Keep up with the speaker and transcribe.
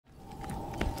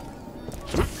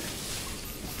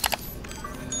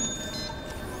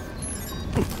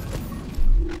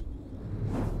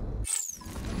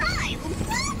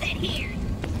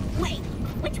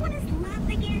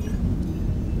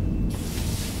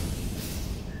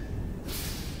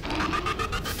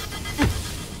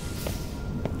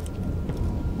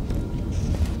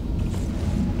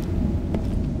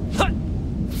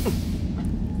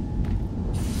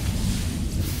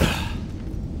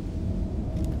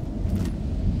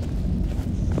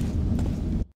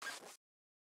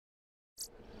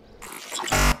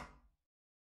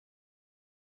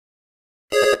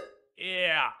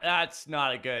That's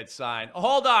not a good sign.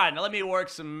 Hold on, let me work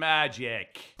some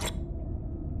magic.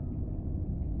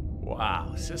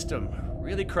 Wow, system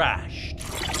really crashed.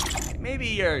 Maybe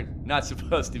you're not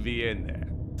supposed to be in there.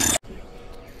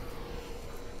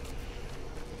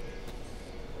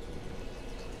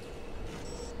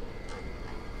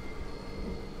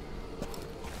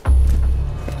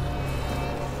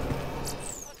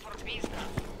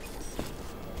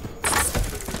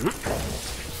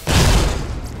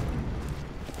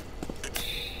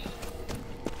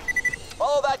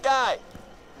 Follow that guy.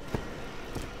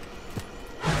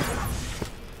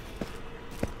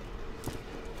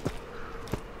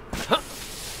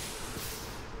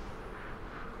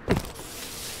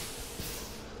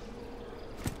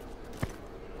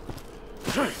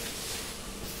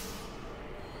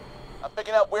 I'm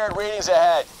picking up weird readings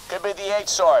ahead. Could be the H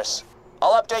source.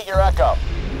 I'll update your echo.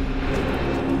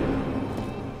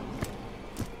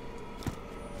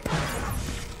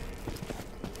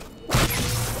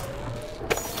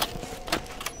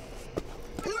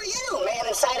 Who are you, man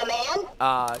inside a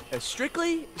man?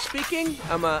 Strictly speaking,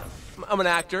 I'm an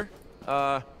actor.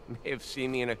 May have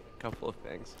seen me in a couple of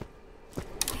things.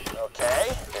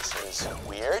 Okay, this is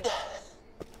weird.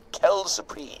 Quelle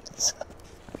surprise.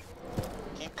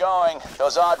 Keep going.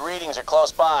 Those odd readings are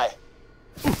close by.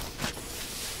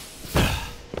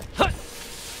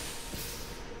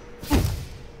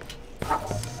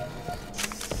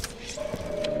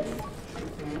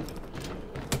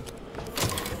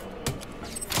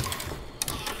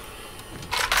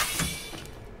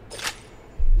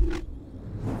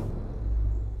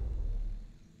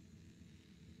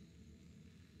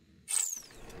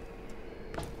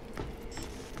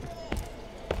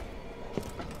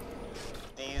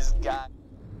 These guys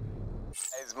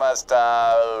must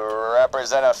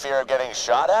represent a fear of getting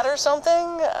shot at or something?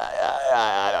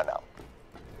 I don't know.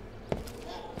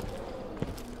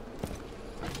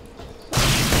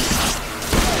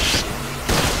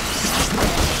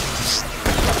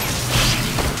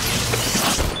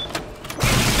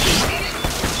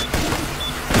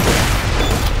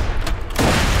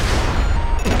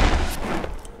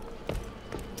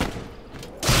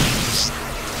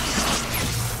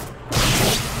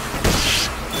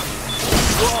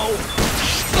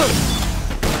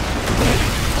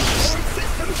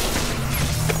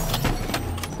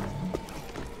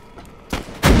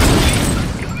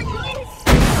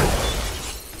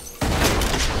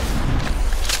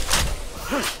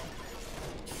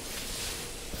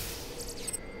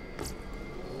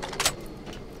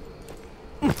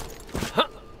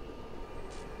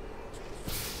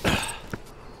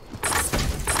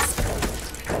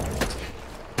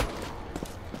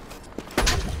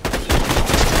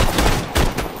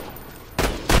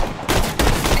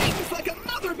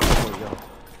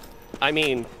 I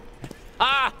mean,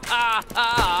 ha ha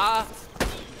ha!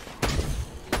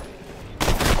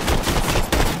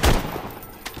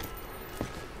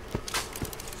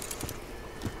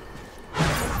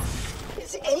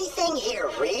 Is anything here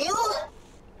real?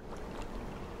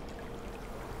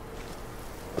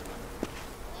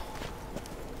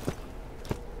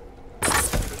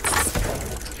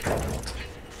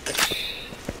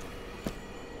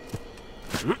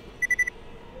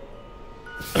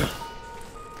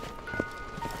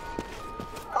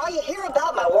 All you hear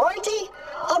about my warranty?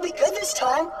 I'll be good this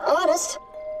time, honest.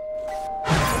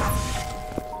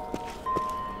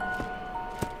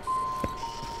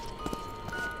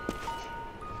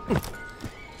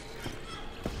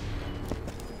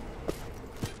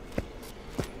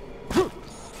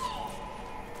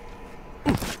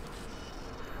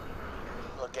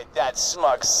 Look at that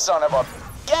smug son of a...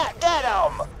 Get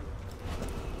him!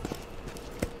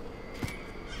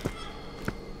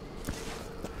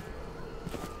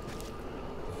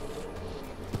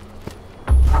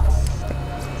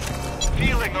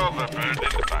 Feeling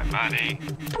overburdened by money?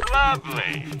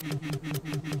 Lovely!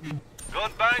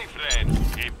 Goodbye, friend.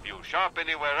 If you shop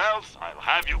anywhere else, I'll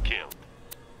have you killed.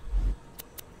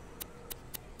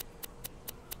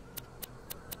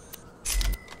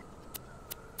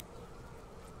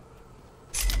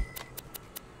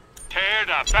 Tear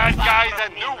the bad guys a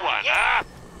new one, huh?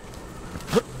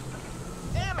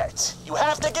 Damn it! You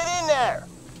have to get in there!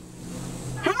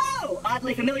 Hello,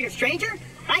 oddly familiar stranger.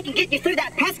 I can get you through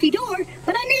that pesky door,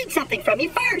 but I need something from you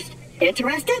first.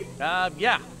 Interested?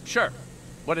 Yeah, sure.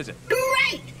 What is it?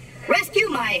 Great! Rescue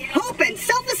my hope and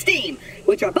self-esteem,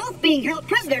 which are both being held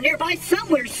prisoner nearby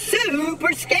somewhere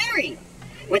super scary.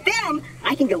 With them,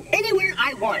 I can go anywhere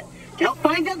I want. To help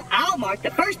find them, I'll mark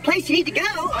the first place you need to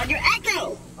go on your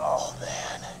echo. Oh,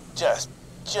 man.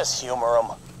 Just humor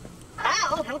him.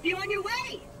 I'll help you on your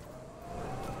way.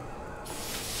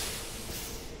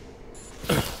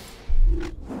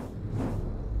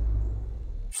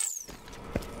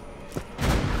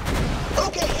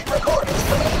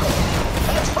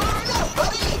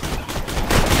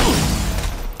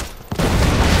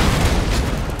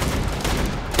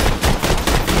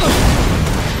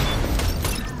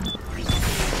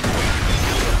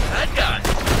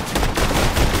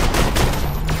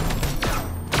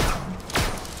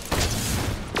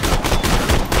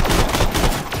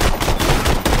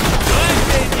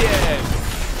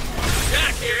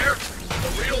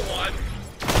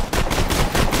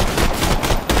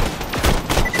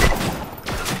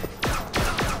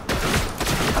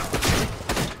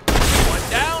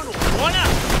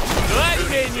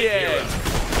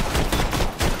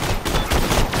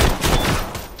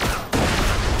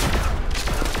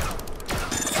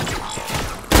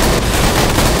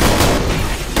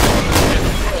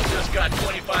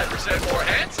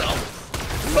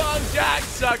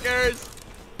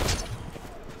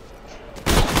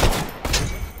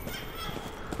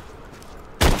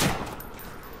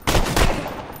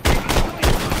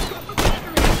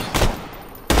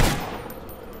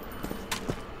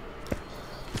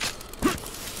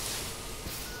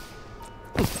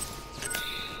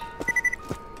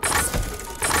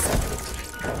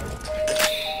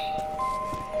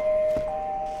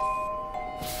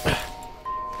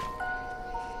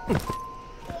 Use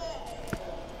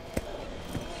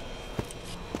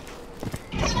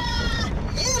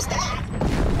that!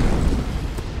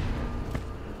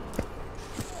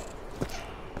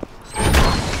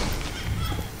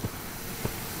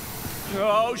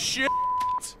 Oh, shit!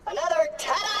 Another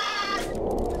ta-da!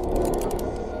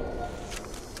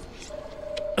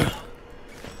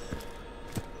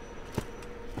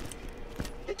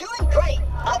 You're doing great!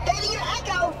 Updating your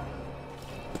echo!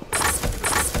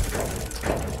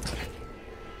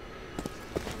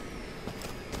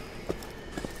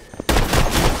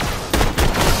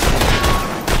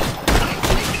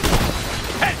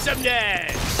 Handsome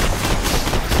Ned!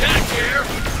 Jack here,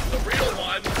 the real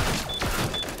one.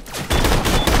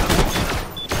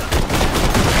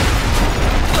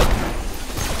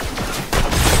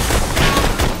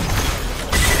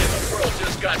 The world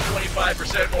just got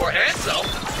 25% more handsome.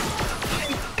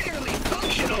 I'm barely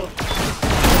functional!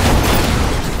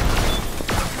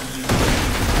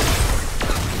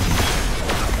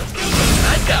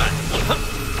 I got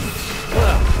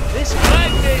this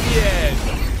one minion.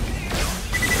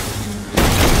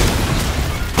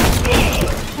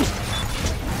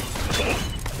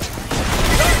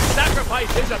 Your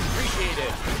sacrifice is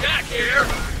appreciated. Jack here,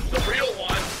 the real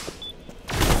one.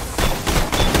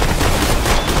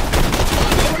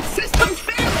 Onboard systems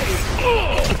failing!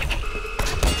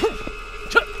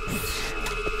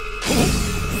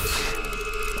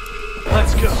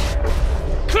 Let's go.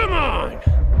 Come on.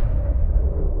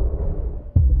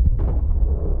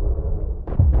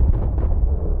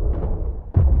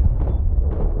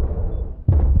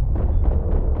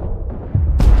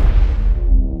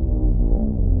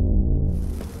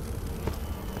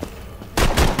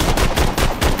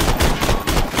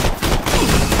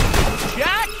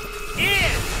 Jack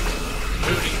in.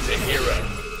 Who needs a hero?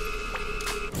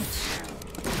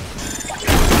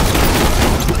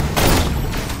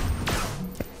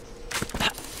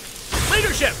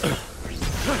 Leadership!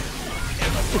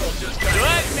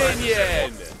 Good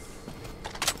minion!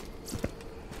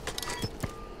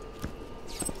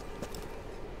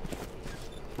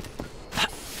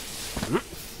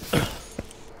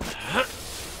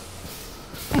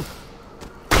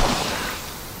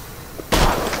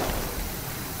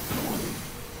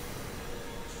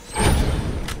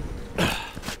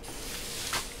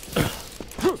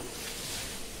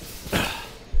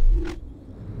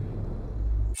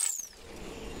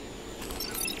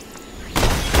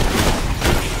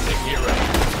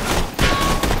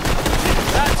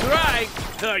 That's right!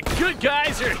 The good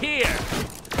guys are here!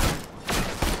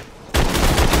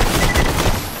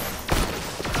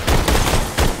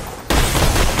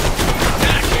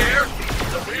 Back here!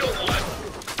 The real one!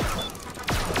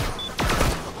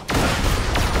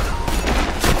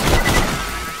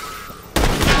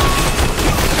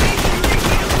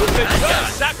 The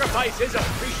sacrifice is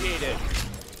appreciated!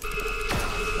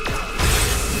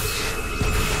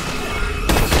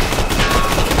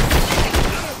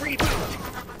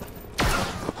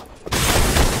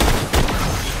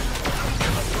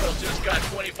 The world just got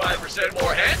 25%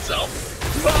 more handsome!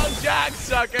 Wrong Jack,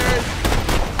 suckers!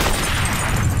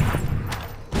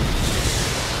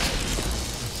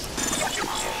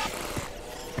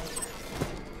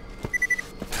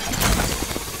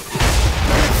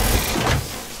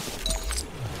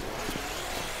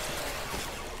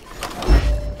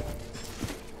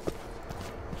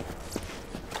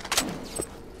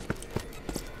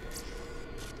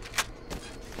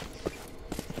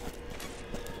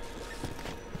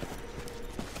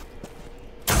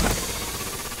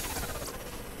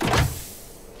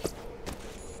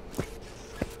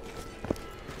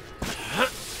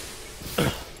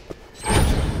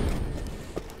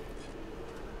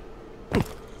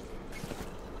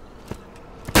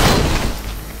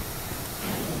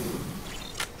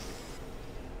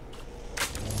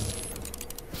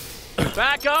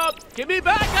 Back up! Give me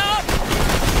back up!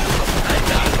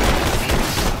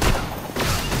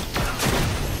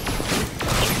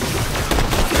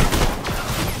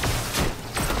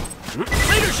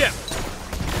 Leadership!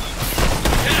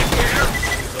 Jack here!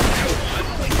 The real one.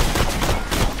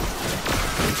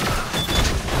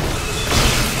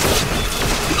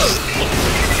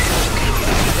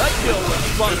 That kill was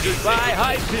sponsored by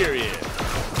Hyperion.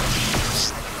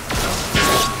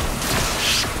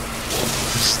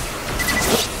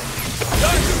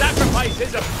 Your sacrifice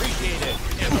is appreciated.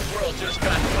 And the world just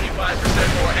got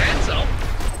 25% more handsome.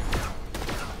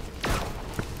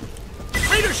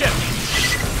 Leadership!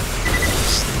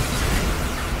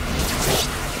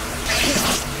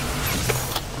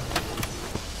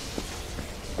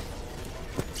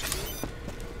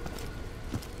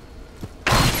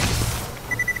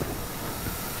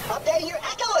 Updating your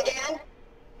echo again!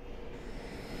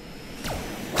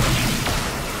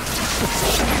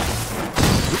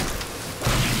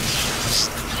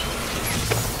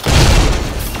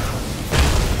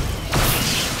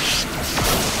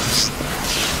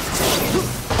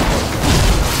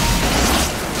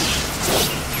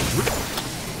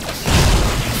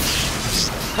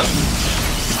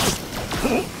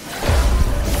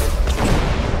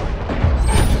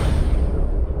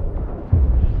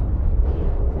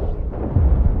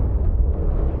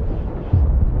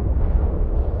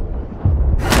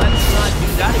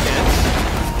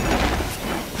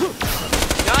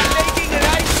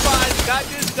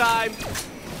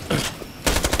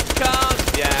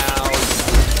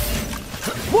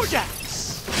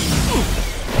 lumberjacks.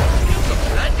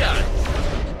 That guy.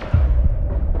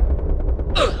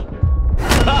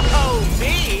 Oh,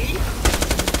 me?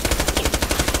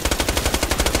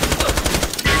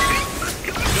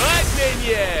 Good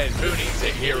minion. Who needs a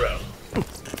hero?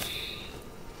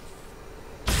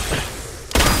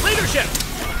 Leadership.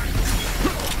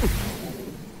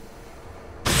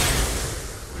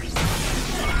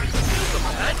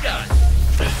 That guy.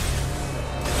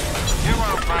 You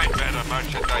won't find better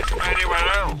merchandise anywhere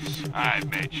else. I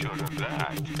made sure of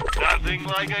that. Nothing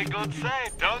like a good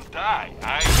save. Don't die.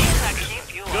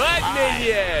 Good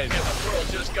minion. The world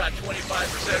just got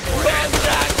 25% more Come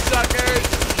back, suckers.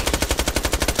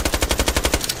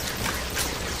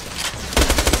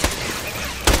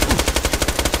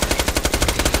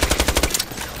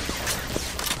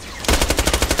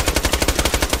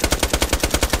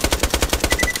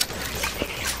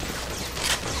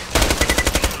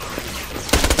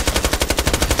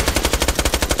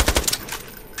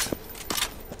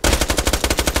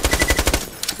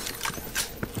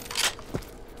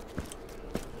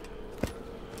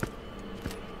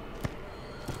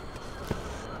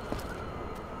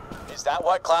 Is that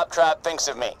what Claptrap thinks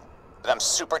of me? That I'm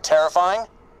super terrifying?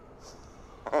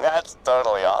 That's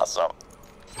totally awesome.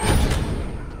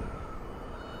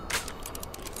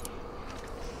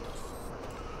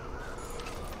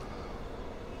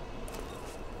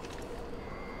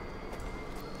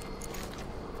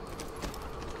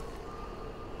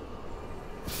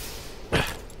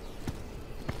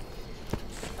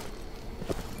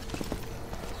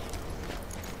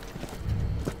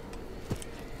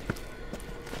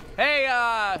 Hey,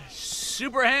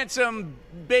 super handsome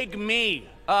big me.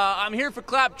 I'm here for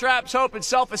Claptrap's Hope and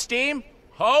Self-Esteem.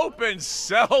 Hope and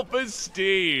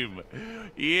Self-Esteem.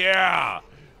 Yeah.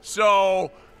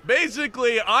 So,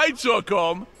 basically, I took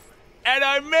them, and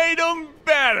I made them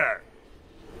better.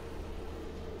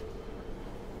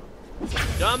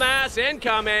 Dumbass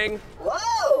incoming.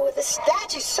 Whoa, the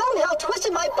statue somehow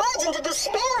twisted my buds into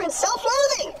despair and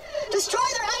self-loathing. Destroy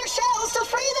their outer shells to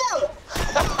free them.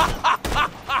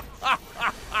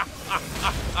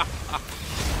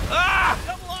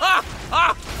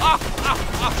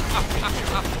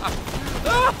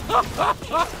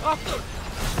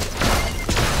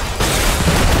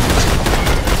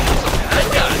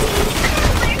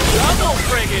 Double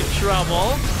friggin'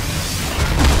 trouble.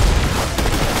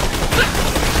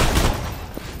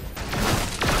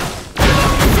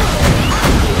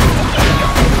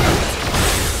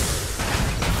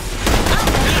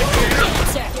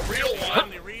 The real one.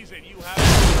 Only reason you have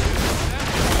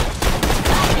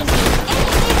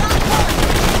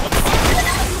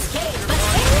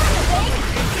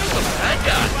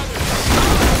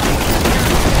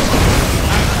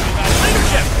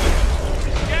leadership.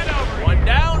 Get over it. One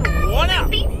down, one up.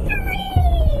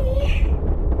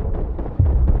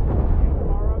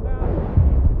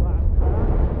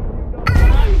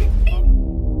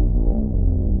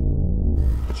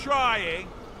 Trying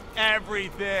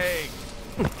everything.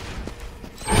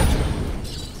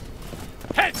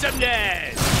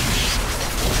 Handsomeness!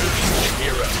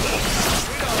 Hero.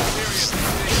 We don't seriously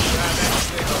think you have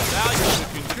anything of value to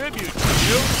contribute to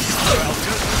you. Well,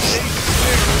 just think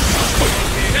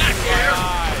Back here.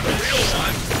 The real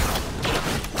one.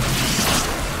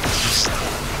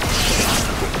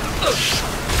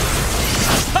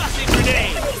 tossing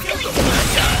grenade!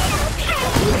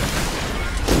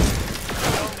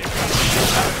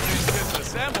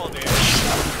 Disassembled it.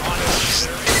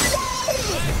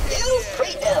 You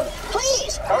freed them.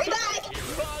 Please, hurry back.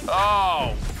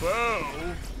 Oh, boo!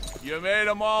 You made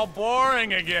them all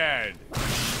boring again.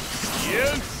 You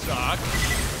suck.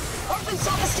 Hope and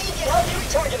self-esteem can help you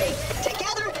return to me.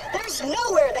 Together, there's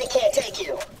nowhere they can't take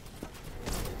you.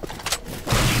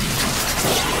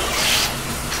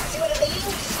 See what I mean?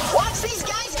 Watch these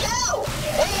guys go.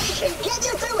 They can get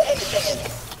you through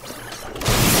anything.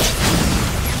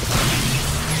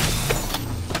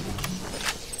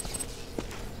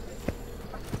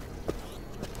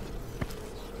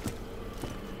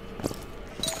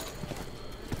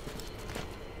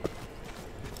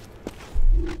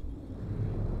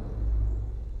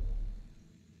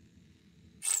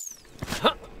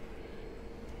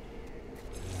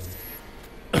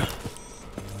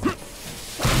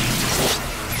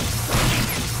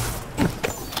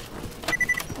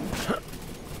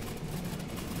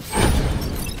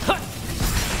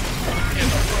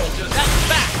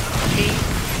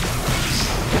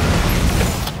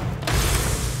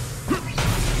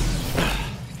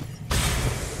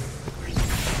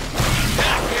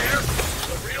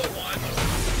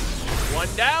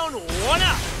 One down, one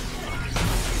up.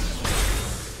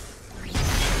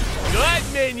 Good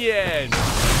minion!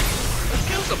 Let's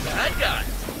kill some bad guys.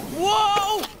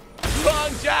 Whoa!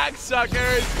 Long jack,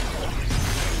 suckers!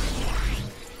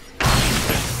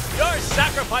 Your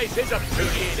sacrifice is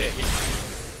appreciated.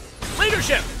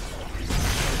 Leadership!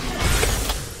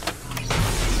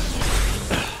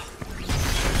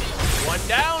 One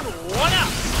down, one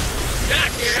out.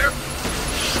 Jack here.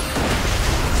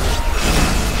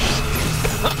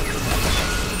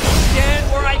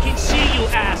 Stand where I can see you,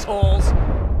 assholes.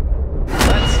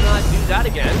 Let's not do that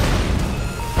again.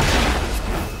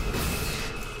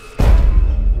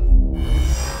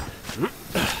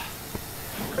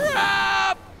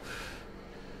 Crap!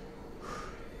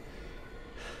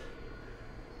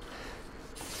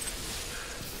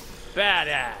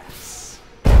 Badass.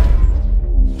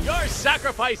 Your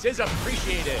sacrifice is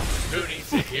appreciated. Who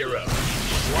needs a hero?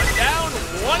 One down,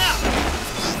 one out.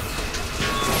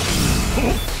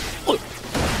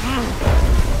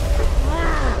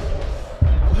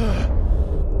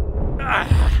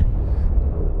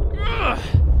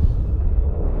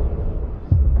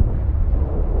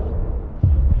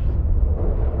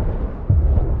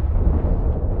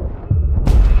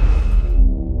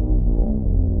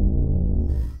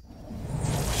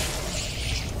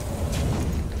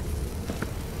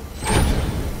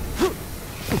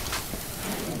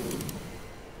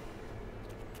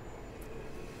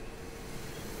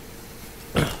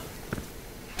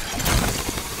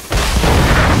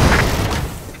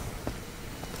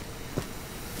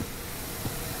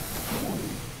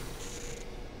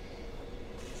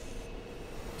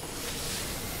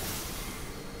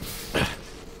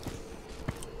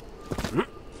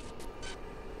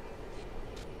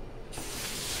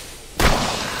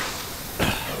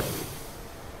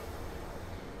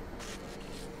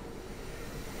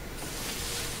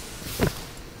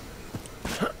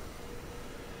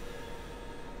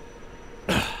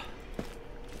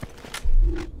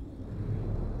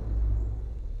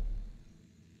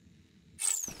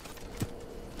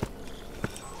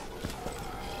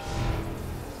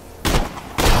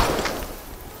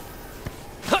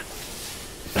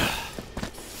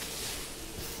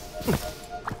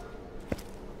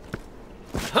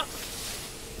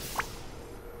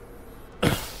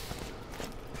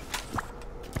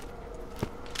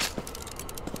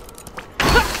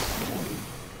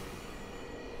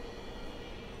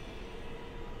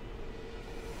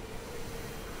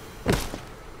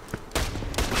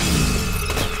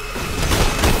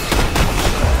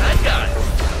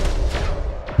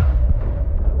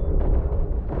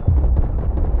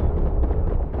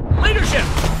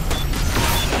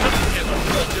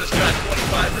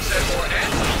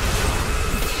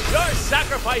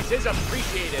 Is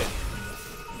appreciated.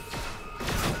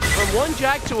 From one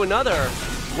jack to another.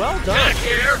 Well done. Jack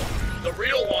here, the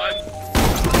real one.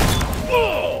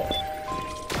 Whoa!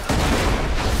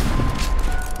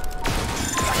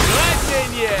 Good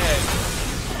minion.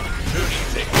 Who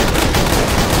needs it?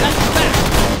 That's fast,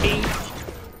 Pete.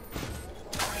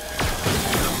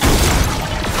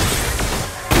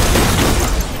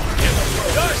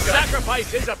 Your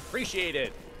sacrifice is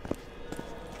appreciated.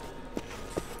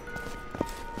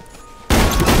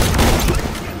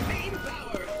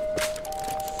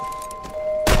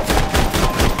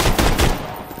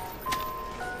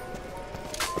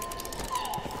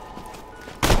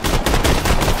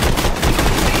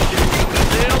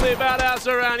 Badass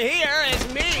around here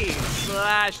is me,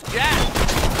 Slash Jack.